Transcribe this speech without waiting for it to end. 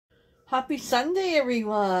Happy Sunday,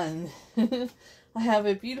 everyone. I have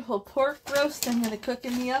a beautiful pork roast I'm going to cook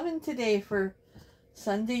in the oven today for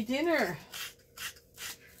Sunday dinner.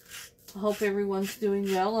 I hope everyone's doing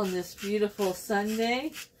well on this beautiful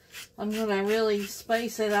Sunday. I'm going to really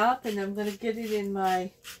spice it up, and I'm going to get it in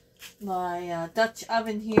my Dutch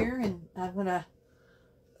oven here, and I'm going to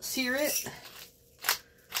sear it,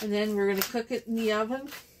 and then we're going to cook it in the oven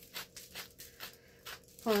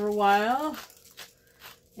for a while.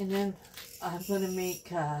 And then I'm going to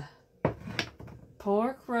make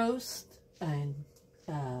pork roast and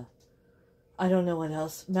I don't know what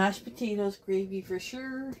else. Mashed potatoes, gravy for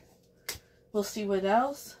sure. We'll see what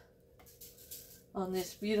else on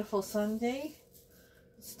this beautiful Sunday.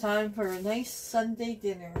 It's time for a nice Sunday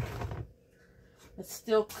dinner. It's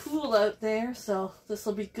still cool out there, so this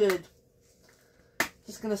will be good.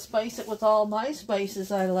 Just going to spice it with all my spices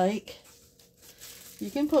I like. You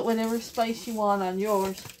can put whatever spice you want on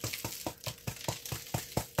yours.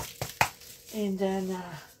 And then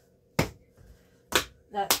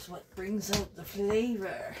that's what brings out the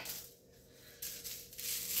flavor.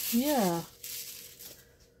 Yeah.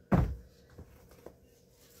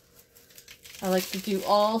 I like to do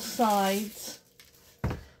all sides.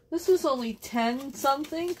 This was only 10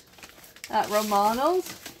 something at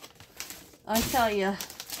Romano's. I tell you,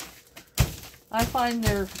 I find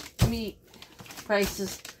their meat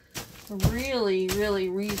prices really, really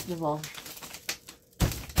reasonable.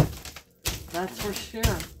 That's for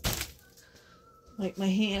sure. Wipe my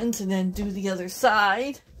hands and then do the other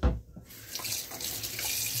side.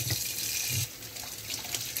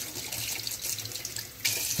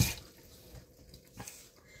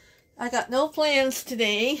 I got no plans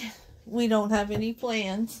today. We don't have any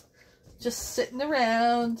plans. Just sitting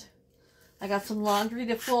around. I got some laundry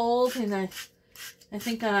to fold, and I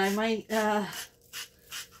think I might,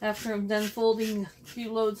 after I'm done folding a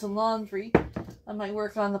few loads of laundry, I might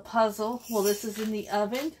work on the puzzle. Well, this is in the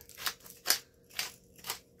oven.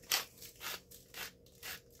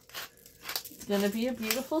 It's going to be a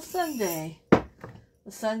beautiful Sunday.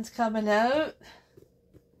 The sun's coming out.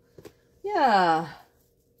 Yeah.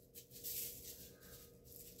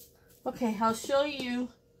 Okay, I'll show you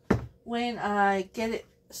when I get it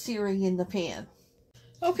searing in the pan.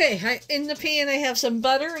 Okay, in the pan I have some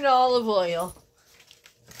butter and olive oil.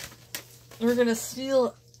 We're going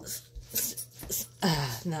to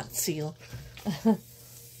not seal.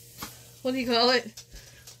 What do you call it?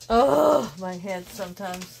 Oh, my head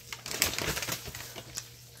sometimes.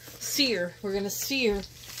 Sear. We're going to sear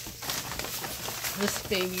this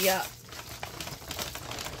baby up.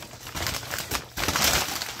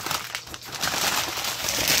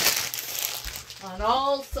 On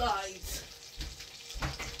all sides.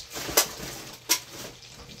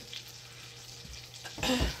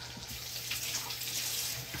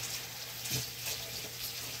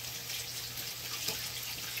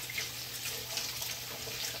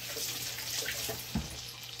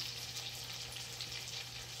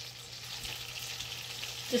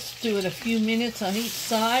 Just do it a few minutes on each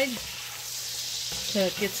side so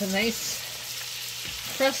it gets a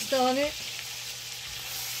nice crust on it.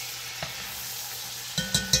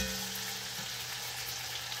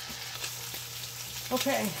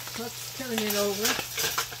 Okay, let's turn it over.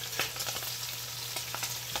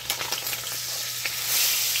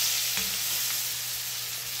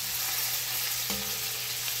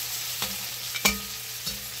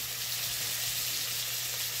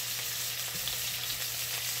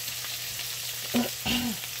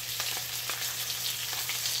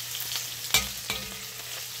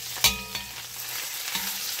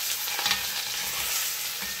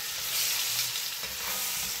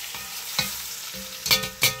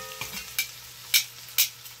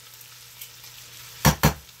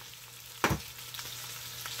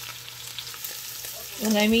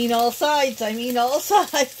 And I mean all sides. I mean all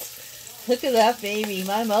sides. Look at that baby.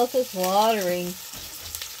 My mouth is watering.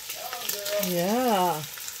 Yeah.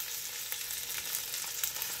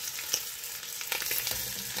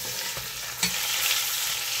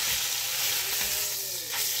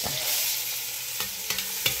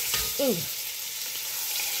 Ooh.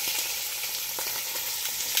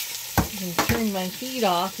 I'm going to turn my heat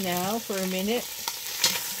off now for a minute.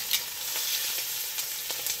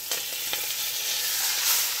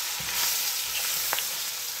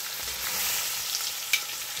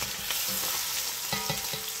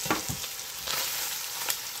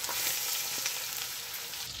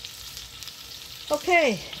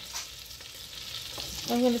 Okay,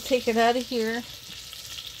 I'm going to take it out of here.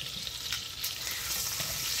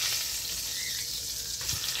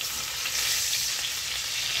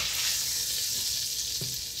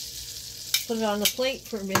 put it on the plate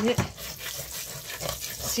for a minute.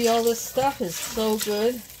 See, all this stuff is so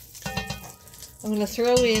good. I'm going to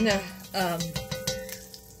throw in a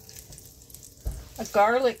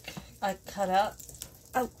garlic I cut out.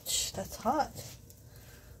 Ouch, that's hot.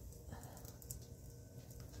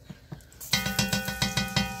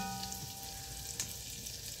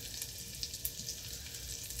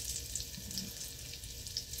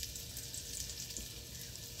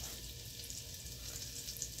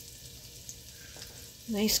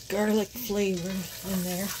 Nice garlic flavor in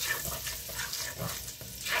there.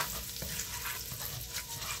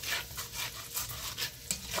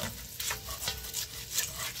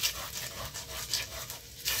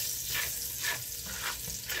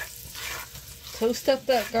 Toast up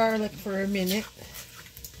that garlic for a minute.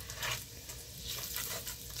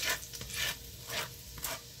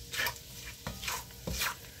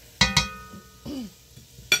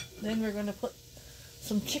 Then we're going to put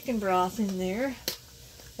some chicken broth in there.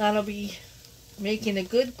 That'll be making a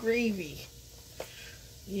good gravy.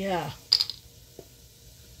 Yeah.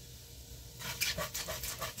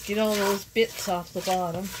 Get all those bits off the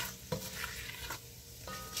bottom.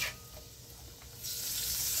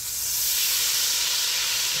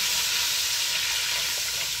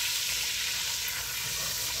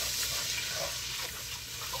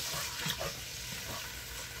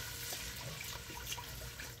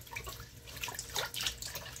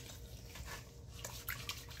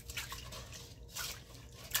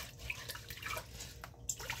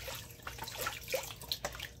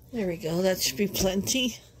 There we go, that should be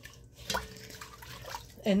plenty.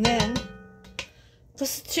 And then,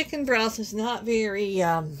 this chicken broth is not very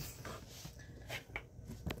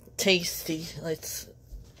tasty. It's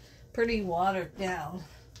pretty watered down.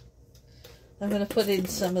 I'm going to put in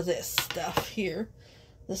some of this stuff here.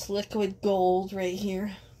 This liquid gold right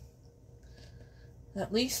here.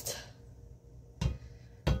 At least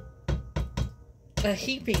a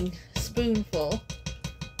heaping spoonful.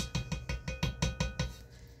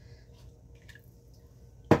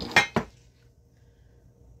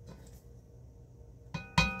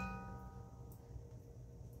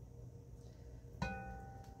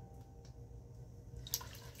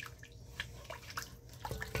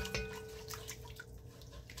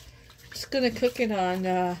 Gonna cook it on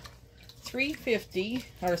 350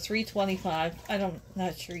 or 325.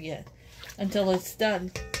 Not sure yet, until it's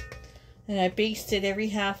done. And I baste it every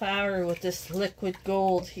half hour with this liquid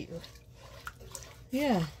gold here.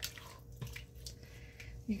 Yeah,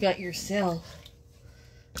 you got yourself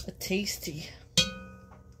a tasty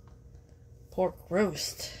pork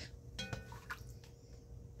roast.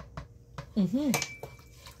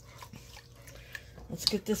 Let's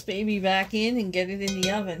get this baby back in and get it in the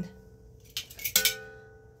oven.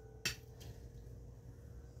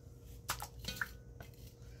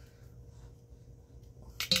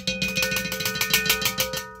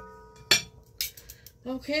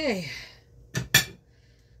 Okay,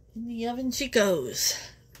 in the oven she goes.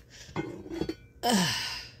 There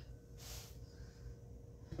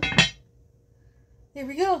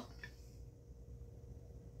we go.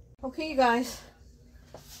 Okay, you guys,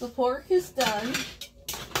 the pork is done.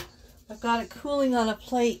 I've got it cooling on a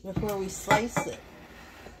plate before we slice it.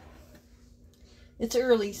 It's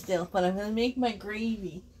early still, but I'm going to make my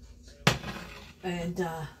gravy. And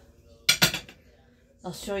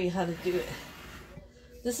I'll show you how to do it.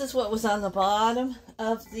 This is what was on the bottom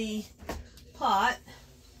of the pot.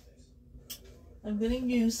 I'm going to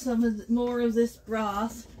use some more of this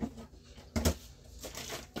broth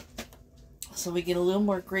so we get a little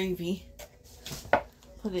more gravy.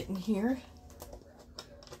 Put it in here.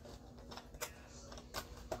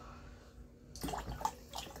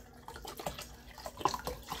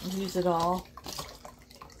 Use it all.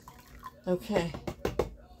 Okay.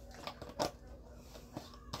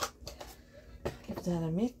 Give that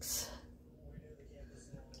a mix.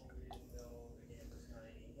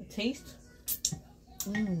 A taste.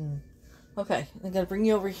 Okay, I'm gonna bring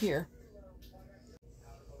you over here.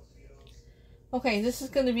 Okay, this is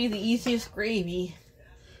gonna be the easiest gravy.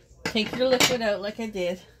 Take your liquid out like I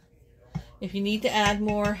did. If you need to add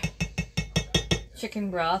more chicken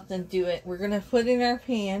broth, then do it. We're gonna put in our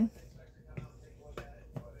pan.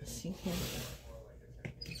 Let's see here.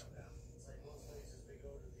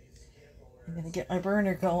 I'm gonna get my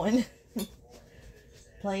burner going.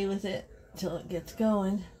 Play with it till it gets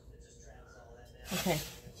going. Okay.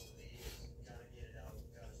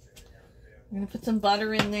 I'm gonna put some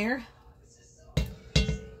butter in there.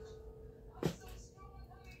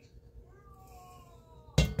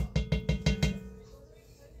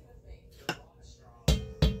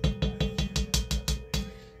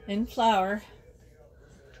 And flour.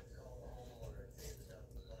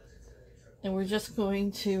 And we're just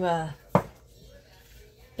going to,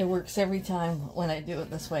 it works every time when I do it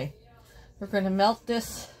this way. We're going to melt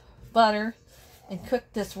this butter and cook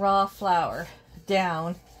this raw flour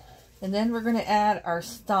down. And then we're going to add our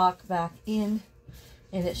stock back in,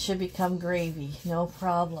 and it should become gravy, no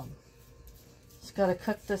problem. Just got to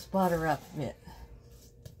cook this butter up a bit.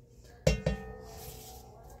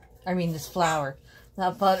 I mean this flour,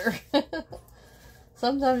 not butter.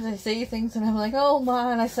 Sometimes I say things and I'm like, oh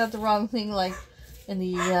man, I said the wrong thing. Like in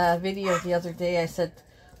the video the other day, I said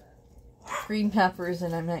green peppers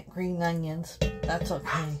and I meant green onions. That's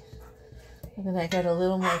okay. And then I got a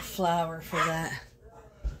little more flour for that.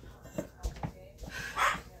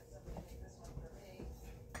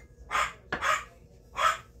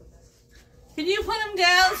 Can you put him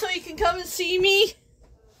down so he can come and see me?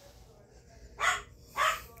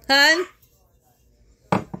 Hun?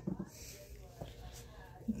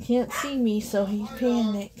 He can't see me, so he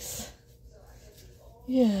panics.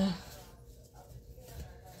 Yeah.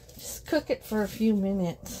 Just cook it for a few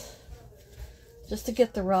minutes. Just to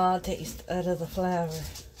get the raw taste out of the flour.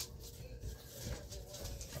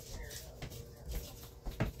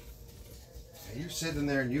 You sit in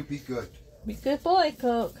there and you be good. Be good boy,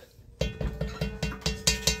 Coke.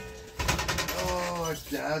 Oh,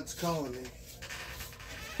 Dad's calling me.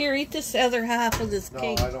 Here, eat this other half of this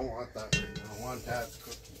cake. No, I don't want that right now. I want Dad's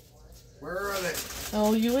cookies. Where are they?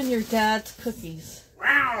 Oh, you and your dad's cookies.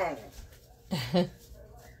 Wow! Could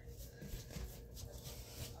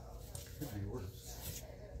be worse.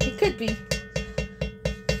 It could be. Hey,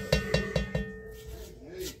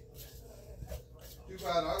 too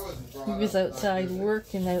bad I wasn't brought He was up outside that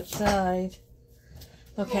working outside.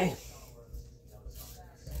 Okay.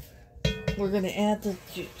 We're going to add the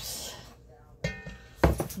juice.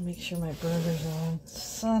 Make sure my burner's on.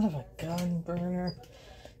 Son of a gun, burner.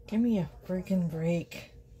 Give me a freaking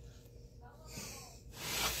break.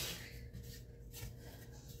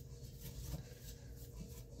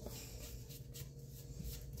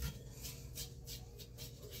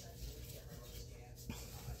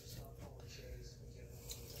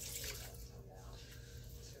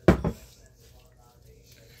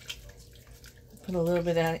 Put a little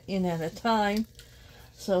bit in at a time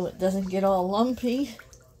so it doesn't get all lumpy.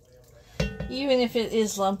 Even if it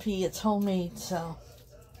is lumpy, it's homemade, so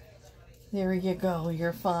there you go,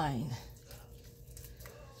 you're fine.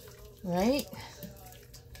 Right?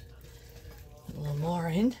 A little more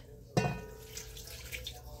in.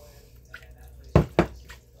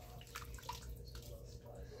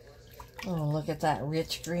 Oh, look at that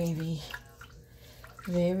rich gravy.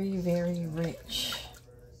 Very, very rich.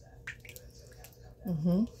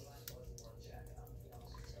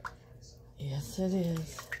 Yes, it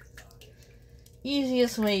is.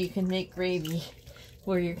 Easiest way you can make gravy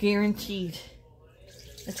where you're guaranteed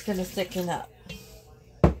it's going to thicken up.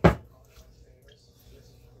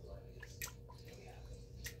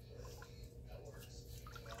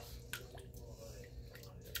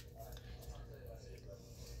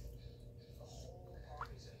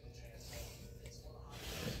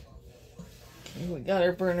 Okay, we got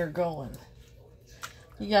our burner going.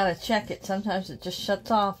 You gotta check it. Sometimes it just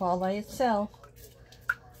shuts off all by itself.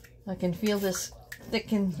 I can feel this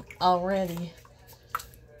thicken already.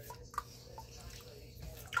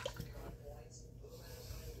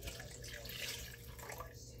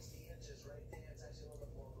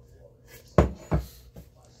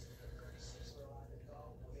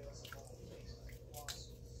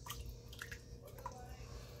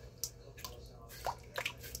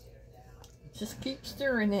 Just keep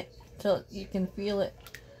stirring it till you can feel it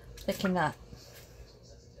thicken up.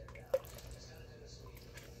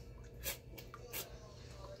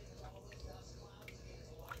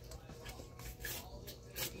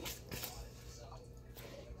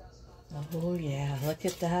 Oh yeah, look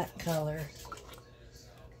at that color.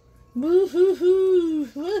 Woo-hoo-hoo!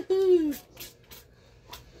 Woohoo!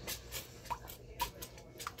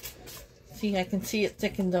 See, I can see it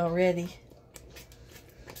thickened already.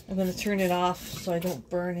 I'm going to turn it off so I don't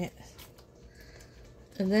burn it.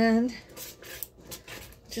 And then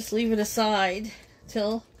just leave it aside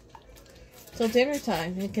till dinner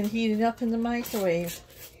time. You can heat it up in the microwave.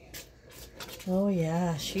 Oh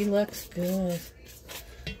yeah, she looks good.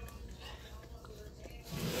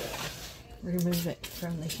 Remove it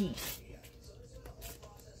from the heat.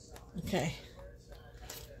 Okay.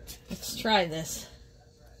 Let's try this.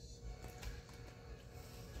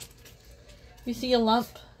 If you see a lump,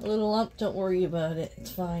 a little lump, don't worry about it.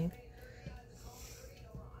 It's fine.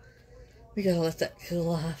 We gotta let that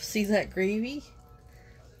cool off. See that gravy?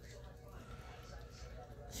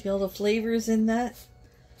 See all the flavors in that?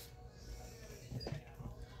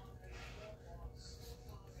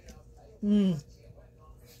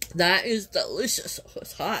 That is delicious. Oh,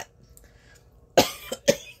 it's hot.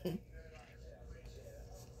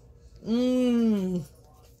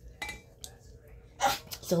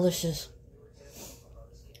 Delicious.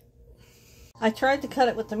 I tried to cut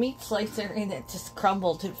it with the meat slicer and it just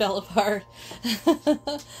crumbled. It fell apart.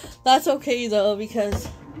 That's okay though, because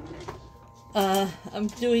I'm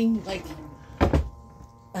doing like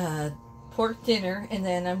pork dinner, and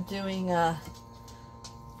then I'm doing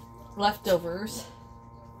leftovers,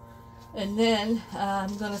 and then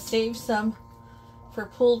I'm gonna save some for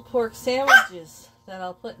pulled pork sandwiches that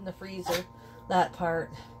I'll put in the freezer, that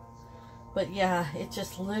part. But yeah, it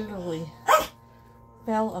just literally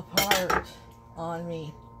fell apart on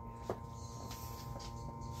me.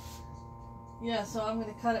 Yeah, so I'm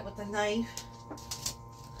going to cut it with a knife.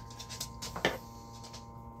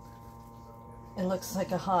 It looks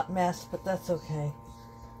like a hot mess, but that's okay.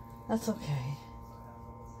 That's okay.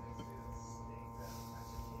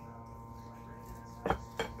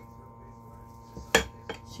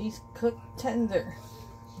 She's cooked tender.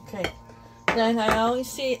 Okay. Then I always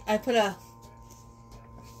see, I put a,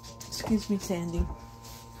 excuse me, Sandy.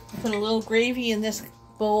 I put a little gravy in this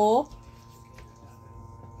bowl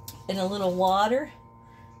and a little water,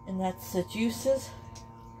 and that's the juices.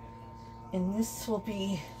 And this will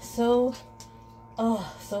be so,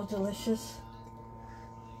 oh, so delicious.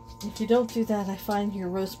 If you don't do that, I find your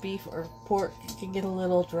roast beef or pork can get a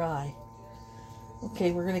little dry.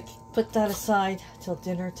 Okay, we're going to put that aside till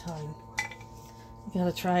dinner time. You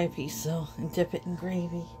gotta try a piece though and dip it in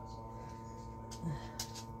gravy.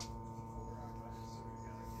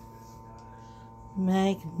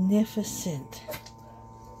 Magnificent.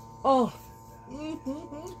 Oh,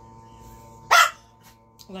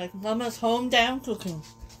 like Mama's home down cooking.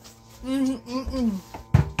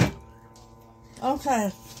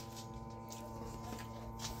 Okay.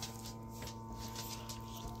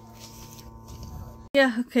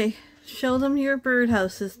 Yeah, okay. Show them your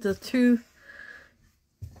birdhouses, the two.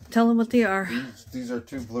 Tell them what they are. These are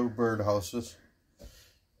two bluebird houses.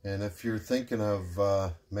 And if you're thinking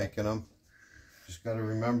of making them, just got to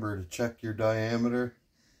remember to check your diameter.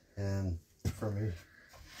 And from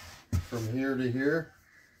here to here,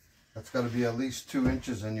 that's got to be at least 2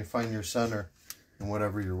 inches, and you find your center and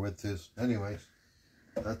whatever your width is. Anyways,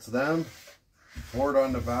 that's them. Board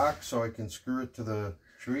on the back so I can screw it to the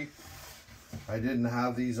tree. I didn't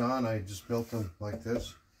have these on. I just built them like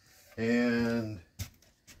this. And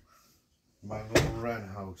my little wren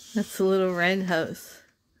house. That's a little wren house.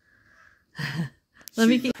 Let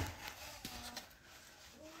me get...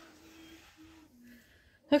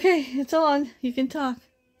 Okay, it's on. You can talk.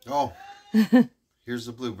 Oh, here's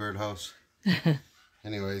the bluebird house.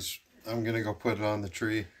 Anyways, I'm going to go put it on the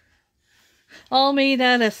tree. All made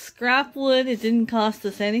out of scrap wood. It didn't cost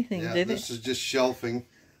us anything, did it? This is just shelving.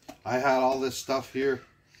 I had all this stuff here.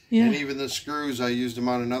 Yeah. And even the screws, I used them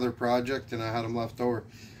on another project and I had them left over.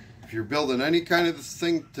 If you're building any kind of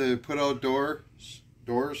thing to put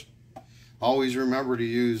outdoors, always remember to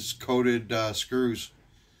use coated screws,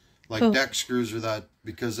 like deck screws or that,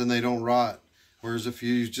 because then they don't rot. Whereas if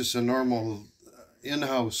you use just a normal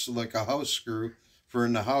in-house, like a house screw for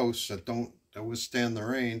in the house that don't withstand the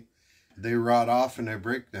rain, they rot off and they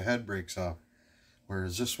break, the head breaks off.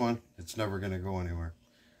 Whereas this one, it's never going to go anywhere.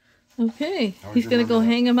 Okay, he's going to go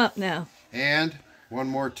hang them up now. And one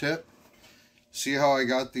more tip. See how I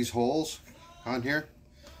got these holes on here?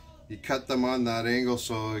 You cut them on that angle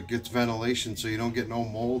so it gets ventilation, so you don't get no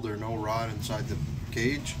mold or no rot inside the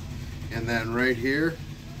cage. And then right here,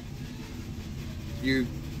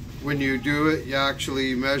 when you do it, you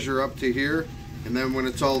actually measure up to here, and then when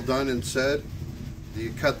it's all done and said,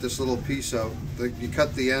 you cut this little piece out. You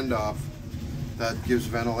cut the end off. That gives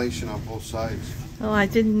ventilation on both sides. Oh, I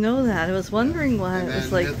didn't know that. I was wondering why it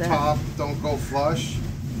was like that. The top don't go flush.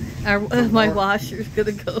 My washer's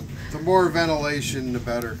gonna go. The more ventilation, the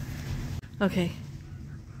better. Okay.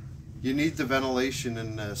 You need the ventilation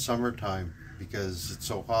in the summertime because it's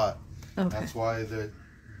so hot. Okay. That's why the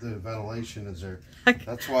ventilation is there.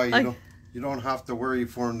 That's why you don't have to worry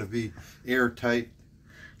for them to be airtight.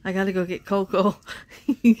 I gotta go get Coco.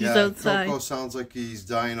 He's outside. Coco sounds like he's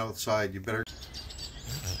dying outside. You better.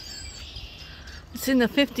 It's in the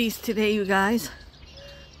 50s today, you guys.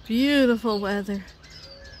 Beautiful weather.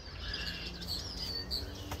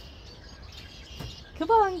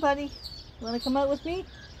 Come on, buddy. Want to come out with me?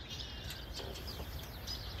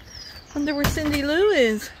 Wonder where Cindy Lou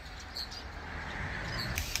is.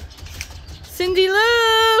 Cindy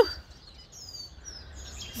Lou!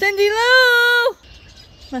 Cindy Lou!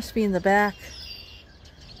 Must be in the back.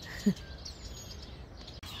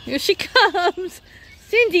 Here she comes.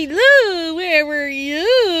 Cindy Lou, where were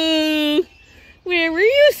you? Where were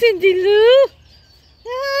you, Cindy Lou?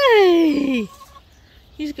 Hey,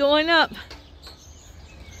 he's going up.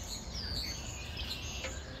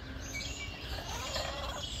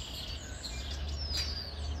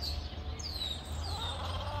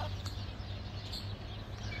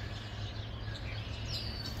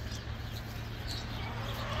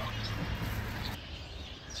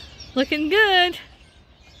 Looking good.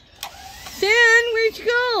 Sin, where'd you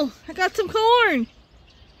go? I got some corn.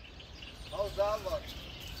 How's that look?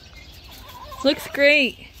 Looks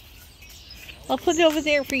great. I'll put it over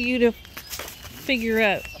there for you to figure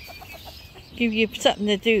out. Give you something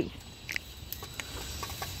to do.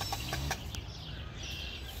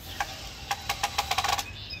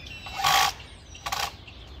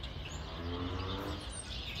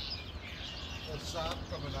 There's sap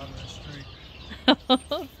coming out of the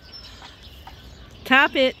street.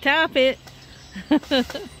 Tap it, tap it.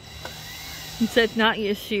 He said not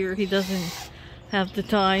this year. He doesn't have the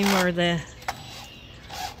time or he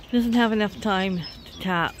doesn't have enough time to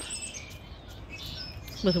tap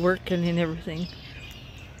with working and everything.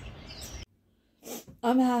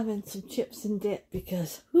 I'm having some chips and dip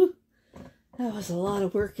because whew, that was a lot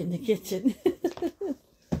of work in the kitchen.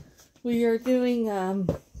 We are doing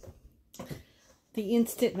the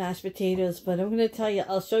instant mashed potatoes, but I'm going to tell you,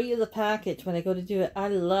 I'll show you the package when I go to do it. I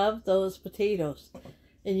love those potatoes.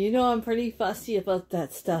 And you know I'm pretty fussy about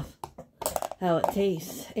that stuff, how it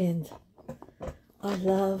tastes. And I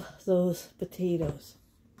love those potatoes.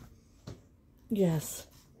 Yes.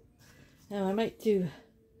 Now I might do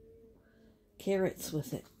carrots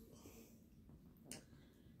with it.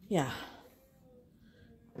 Yeah.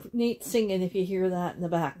 Nate's singing if you hear that in the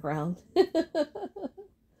background.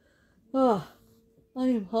 Oh. I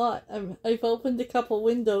am hot. I've opened a couple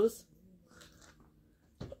windows.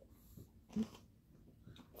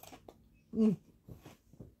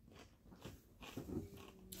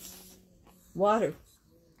 Water.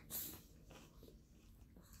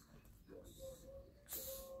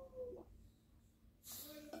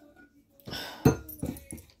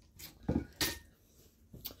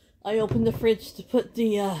 I opened the fridge to put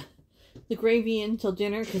the gravy in till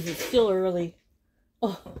dinner because it's still early.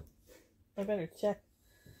 Oh. I better check.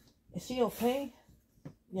 Is he okay?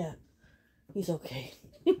 Yeah, he's okay.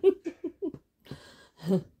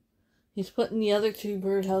 He's putting the other two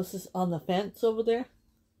birdhouses on the fence over there.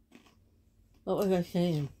 What was I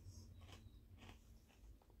saying?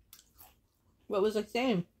 What was I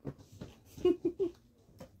saying?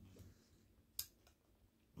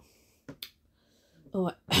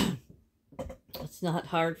 Oh, it's not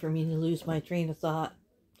hard for me to lose my train of thought.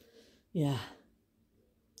 Yeah.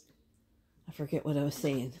 I forget what I was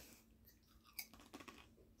saying.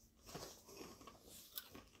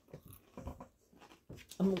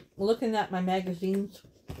 I'm looking at my magazines.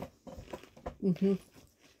 You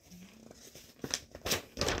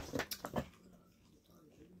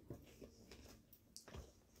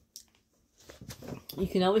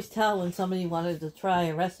can always tell when somebody wanted to try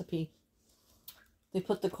a recipe. They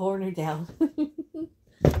put the corner down.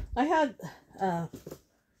 I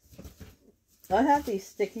have these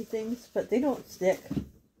sticky things, but they don't stick.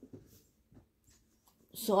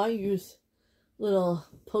 So I use little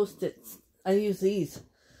Post-its. I use these.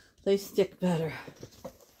 They stick better.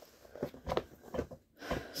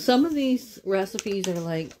 Some of these recipes are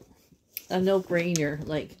like a no-brainer.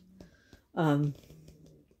 Like, I'm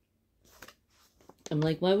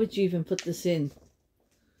like, why would you even put this in?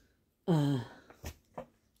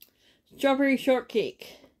 Strawberry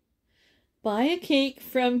shortcake. Buy a cake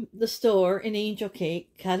from the store, an angel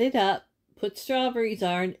cake, cut it up, put strawberries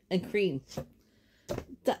on, and cream.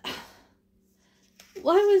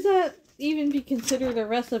 Why was that even be considered a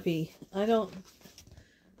recipe? I don't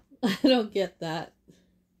get that.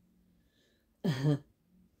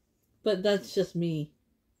 But that's just me.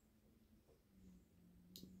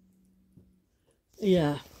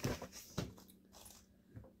 Yeah.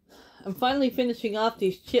 I'm finally finishing off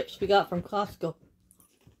these chips we got from Costco.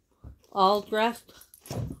 All dressed.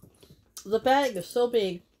 The bag is so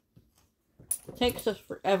big. It takes us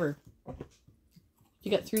forever to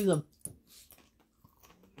get through them.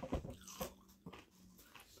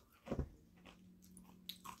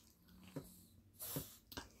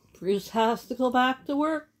 Bruce has to go back to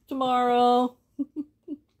work tomorrow.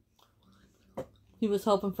 He was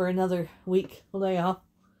hoping for another week layoff.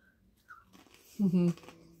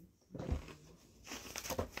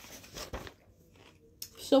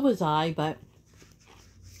 So was I, but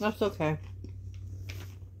that's okay.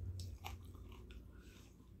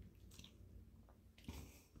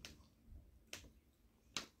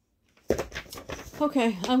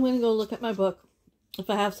 Okay, I'm going to go look at my book.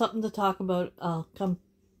 If I have something to talk about, I'll come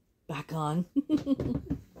back on.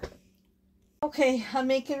 Okay, I'm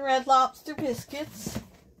making Red Lobster biscuits.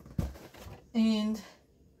 And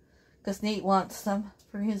because Nate wants some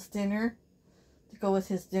for his dinner. To go with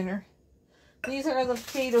his dinner. These are the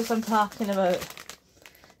potatoes I'm talking about.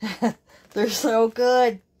 They're so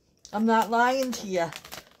good. I'm not lying to you.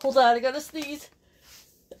 Hold on, I gotta sneeze.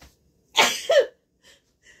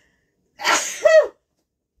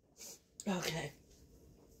 Okay.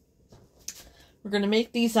 We're gonna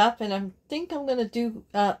make these up, and I think I'm gonna do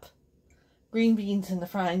up green beans in the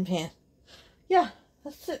frying pan. Yeah,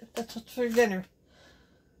 that's it. That's what's for dinner.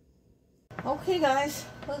 Okay, guys,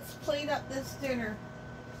 let's plate up this dinner.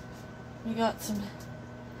 We got some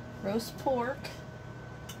roast pork.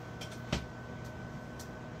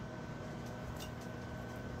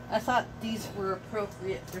 I thought these were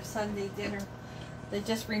appropriate for Sunday dinner. They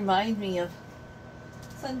just remind me of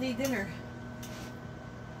Sunday dinner.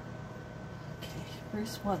 Okay,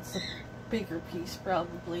 Bruce wants a bigger piece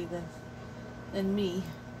probably than me.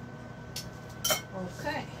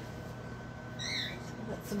 Okay.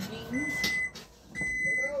 Got some beans.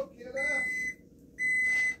 Hello, kidda.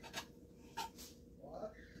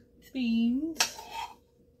 What? Beans.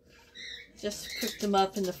 Just cook them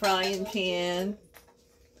up in the frying pan.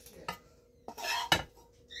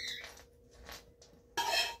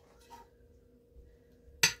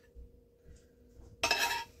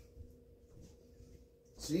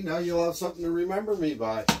 See, now you'll have something to remember me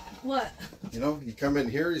by. What? You know, you come in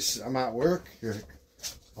here, I'm at work. You're like,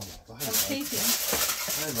 oh, I'm taping.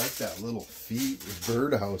 I like that little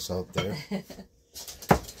birdhouse out there.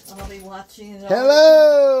 I'll be watching it all.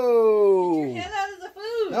 Hello! Get your head out of the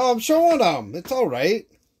food. No, I'm showing them. It's all right.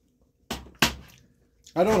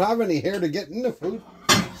 I don't have any hair to get in the food.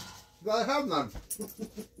 I have none.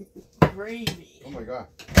 Gravy. Oh my god.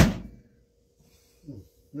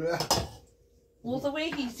 Yeah. Well, the way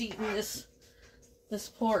he's eating this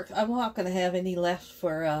pork, I'm not going to have any left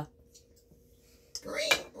for, for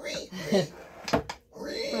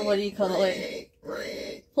what do you call it?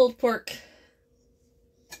 Pulled pork.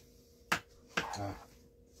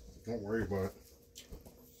 Don't worry about it.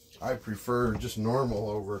 I prefer just normal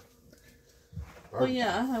over. Well,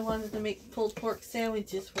 yeah, I wanted to make pulled pork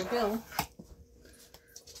sandwiches for Bill.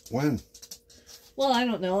 When? Well, I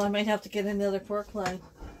don't know. I might have to get another pork line.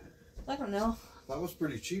 I don't know. That was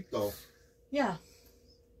pretty cheap, though. Yeah.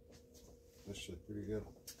 Actually, pretty good.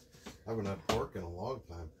 I haven't had pork in a long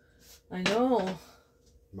time. I know.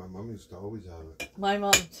 My mom used to always have it. My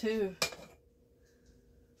mom, too.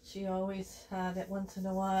 She always had it once in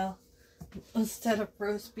a while. Instead of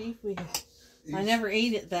roast beef, I never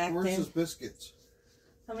ate it back Where's then. his biscuits?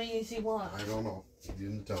 How many does he want? I don't know. He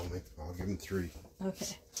didn't tell me. I'll give him 3.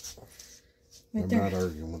 Okay. I'm not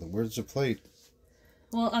arguing with him. Where's the plate?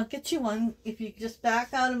 Well, I'll get you one if you just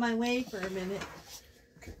back out of my way for a minute.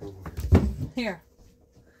 Okay, over Here.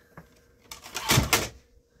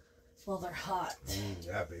 Well, they're hot.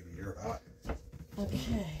 Yeah, baby, you're hot.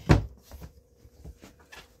 Okay.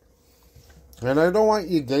 And I don't want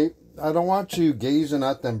you gazing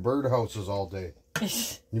at them birdhouses all day.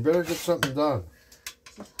 You better get something done.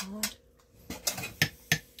 Is this hot?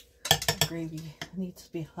 The gravy needs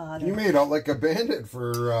to be hotter. You made out like a bandit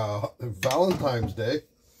for Valentine's Day.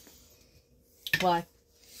 Why?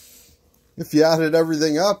 If you added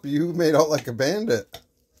everything up, you made out like a bandit.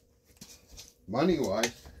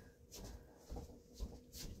 Money-wise.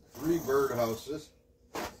 3 birdhouses.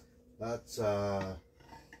 That's,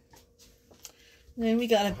 Then we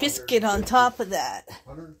got a biscuit on top of that.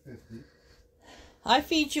 150. I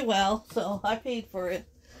feed you well, so I paid for it.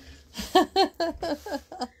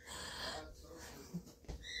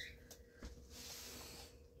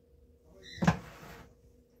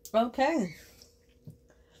 Okay.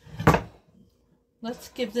 Let's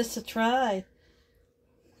give this a try.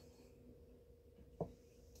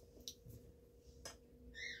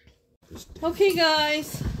 Okay,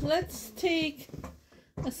 guys, let's take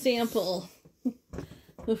a sample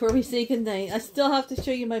before we say goodnight. I still have to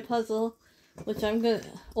show you my puzzle, which I'm gonna,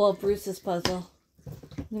 well, Bruce's puzzle.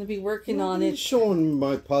 I'm gonna be working on it. Showing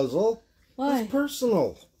my puzzle. Why? That's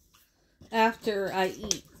personal. After I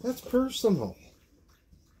eat. That's personal.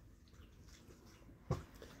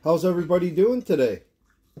 How's everybody doing today?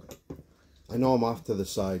 I know I'm off to the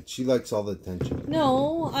side. She likes all the attention.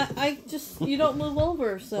 No, I just, you don't move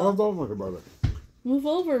over, so. Well, don't worry about it. Move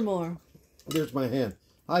over more. There's my hand.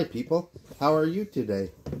 Hi, people. How are you today?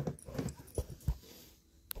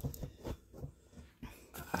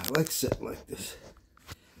 I like sitting like this.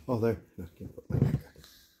 Oh, there. I can't put my neck on.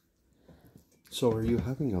 So, are you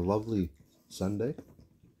having a lovely Sunday.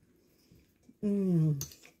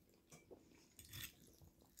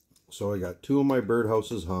 So I got 2 of my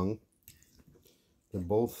birdhouses hung. They're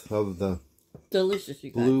both of the delicious,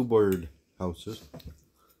 you guys. bluebird houses.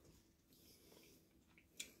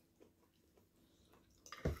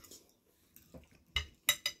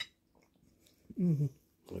 Look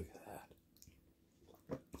at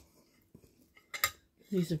that.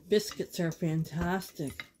 These biscuits are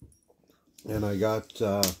fantastic. And I got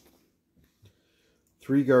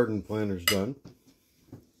 3 garden planters done.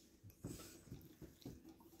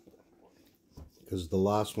 Because the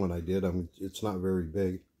last one I did, it's not very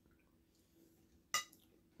big.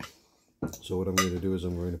 So what I'm going to do is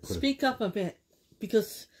I'm going to put Speak up a bit,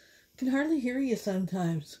 because I can hardly hear you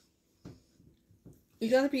sometimes. You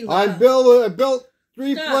gotta be loud. I built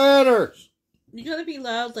 3 planters. You gotta be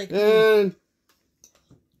loud like and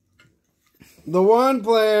the one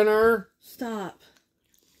planter. Stop.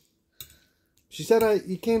 She said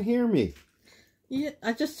you can't hear me. Yeah,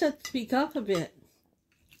 I just said speak up a bit.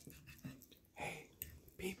 Hey,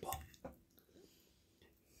 people.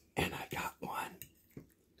 And I got one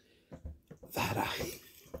that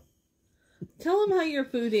Tell them how your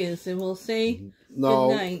food is, and we'll say no.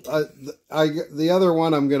 good night. The other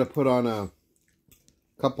one I'm going to put on a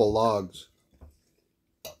couple logs.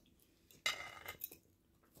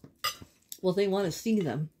 Well, they want to see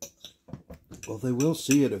them. Well, they will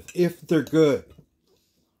see it if they're good.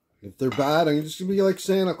 If they're bad, I'm just going to be like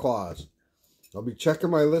Santa Claus. I'll be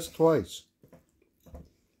checking my list twice.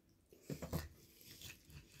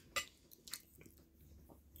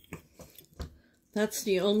 That's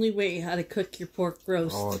the only way how to cook your pork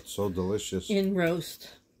roast. Oh, it's so delicious. In roast.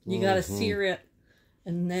 You gotta sear it,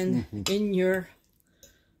 and then in your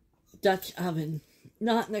Dutch oven.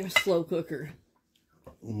 Not in a slow cooker.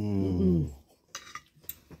 You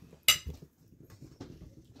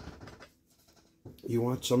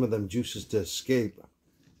want some of them juices to escape.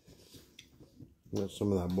 You want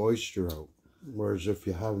some of that moisture out. Whereas if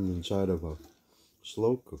you have them inside of a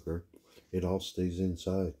slow cooker, it all stays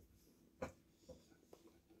inside.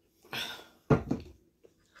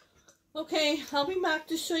 Okay, I'll be back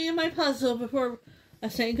to show you my puzzle before I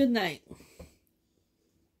say goodnight.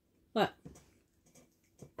 What?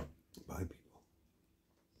 Bye, people.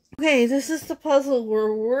 Okay, this is the puzzle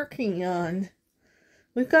we're working on.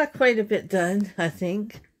 We've got quite a bit done, I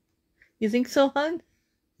think. You think so, hon?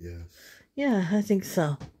 Yeah. Yeah, I think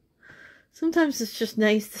so. Sometimes it's just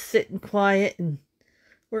nice to sit in quiet and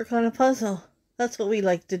work on a puzzle. That's what we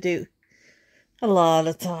like to do. A lot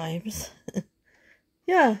of times.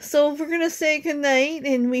 Yeah, so we're going to say goodnight,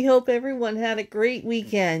 and we hope everyone had a great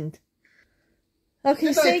weekend. Okay,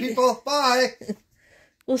 good night, people. Bye.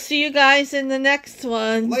 We'll see you guys in the next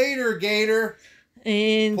one. Later, Gator.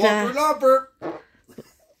 And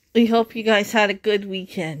we hope you guys had a good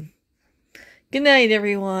weekend. Good night,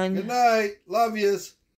 everyone. Good night. Love yous.